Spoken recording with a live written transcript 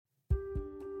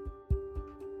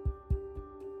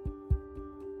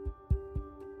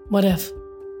What if?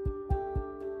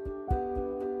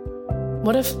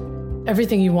 What if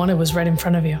everything you wanted was right in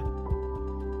front of you?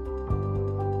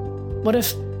 What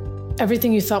if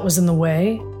everything you thought was in the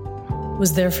way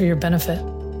was there for your benefit?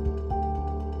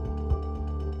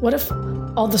 What if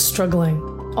all the struggling,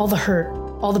 all the hurt,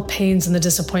 all the pains and the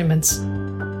disappointments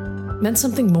meant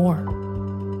something more,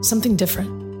 something different?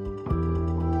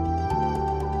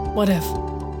 What if?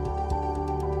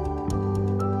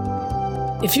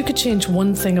 If you could change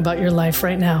one thing about your life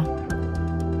right now,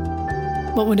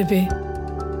 what would it be?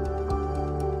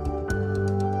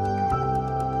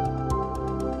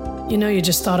 You know you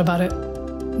just thought about it,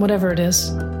 whatever it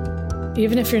is.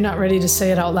 Even if you're not ready to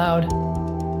say it out loud,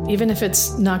 even if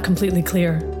it's not completely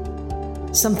clear,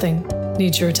 something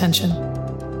needs your attention.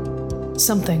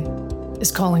 Something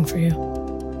is calling for you.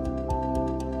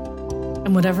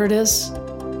 And whatever it is,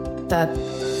 that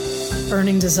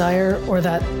burning desire or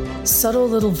that subtle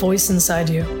little voice inside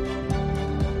you,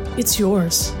 it's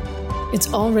yours.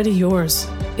 It's already yours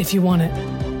if you want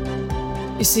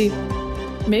it. You see,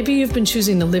 maybe you've been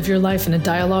choosing to live your life in a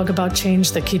dialogue about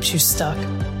change that keeps you stuck,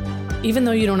 even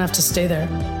though you don't have to stay there,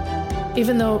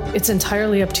 even though it's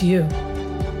entirely up to you.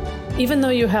 Even though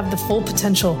you have the full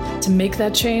potential to make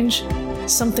that change,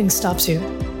 something stops you.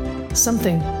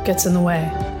 Something gets in the way.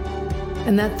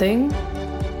 And that thing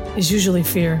is usually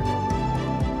fear.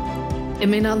 It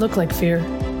may not look like fear.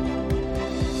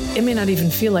 It may not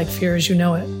even feel like fear as you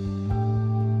know it.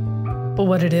 But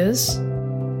what it is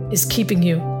keeping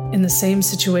you in the same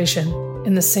situation,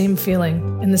 in the same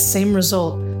feeling, in the same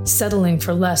result, settling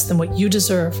for less than what you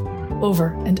deserve over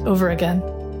and over again.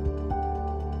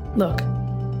 Look,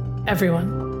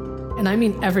 everyone, and I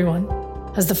mean everyone,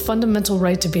 has the fundamental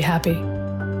right to be happy.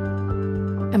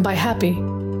 And by happy,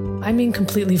 I mean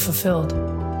completely fulfilled.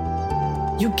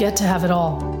 You get to have it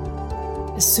all,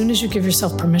 as soon as you give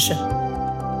yourself permission.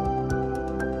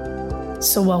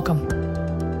 So welcome.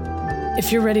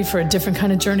 If you're ready for a different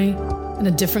kind of journey and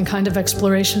a different kind of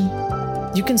exploration,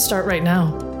 you can start right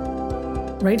now.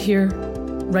 Right here,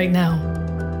 right now.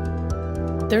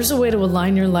 There's a way to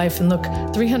align your life and look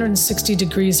 360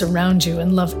 degrees around you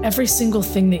and love every single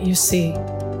thing that you see,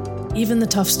 even the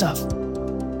tough stuff.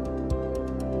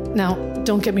 Now,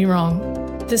 don't get me wrong.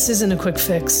 This isn't a quick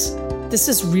fix. This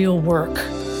is real work.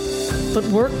 But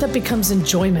work that becomes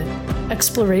enjoyment,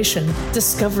 exploration,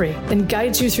 discovery, and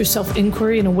guides you through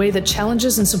self-inquiry in a way that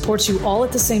challenges and supports you all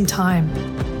at the same time.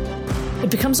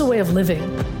 It becomes a way of living,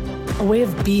 a way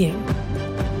of being,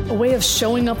 a way of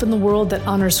showing up in the world that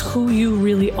honors who you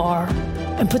really are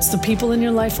and puts the people in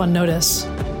your life on notice.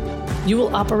 You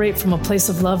will operate from a place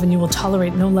of love and you will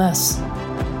tolerate no less.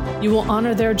 You will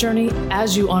honor their journey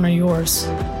as you honor yours.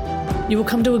 You will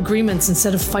come to agreements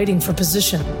instead of fighting for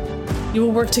position. You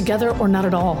will work together or not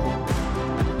at all.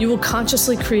 You will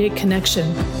consciously create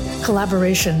connection,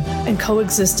 collaboration, and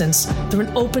coexistence through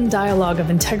an open dialogue of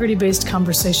integrity-based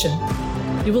conversation.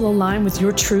 You will align with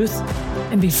your truth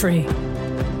and be free.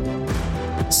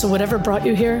 So whatever brought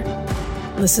you here,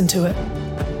 listen to it.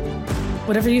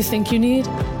 Whatever you think you need,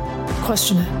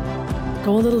 question it.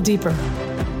 Go a little deeper.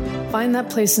 Find that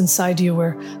place inside you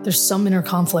where there's some inner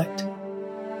conflict.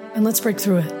 And let's break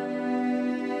through it.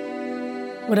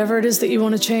 Whatever it is that you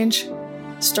want to change,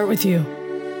 start with you.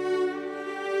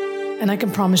 And I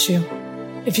can promise you,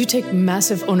 if you take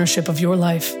massive ownership of your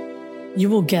life, you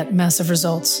will get massive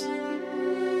results.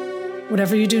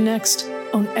 Whatever you do next,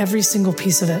 own every single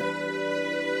piece of it.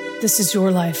 This is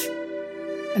your life,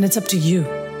 and it's up to you.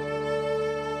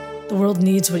 The world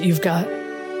needs what you've got.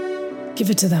 Give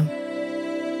it to them.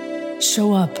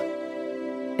 Show up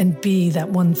and be that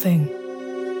one thing,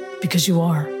 because you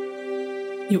are.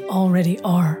 You already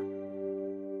are.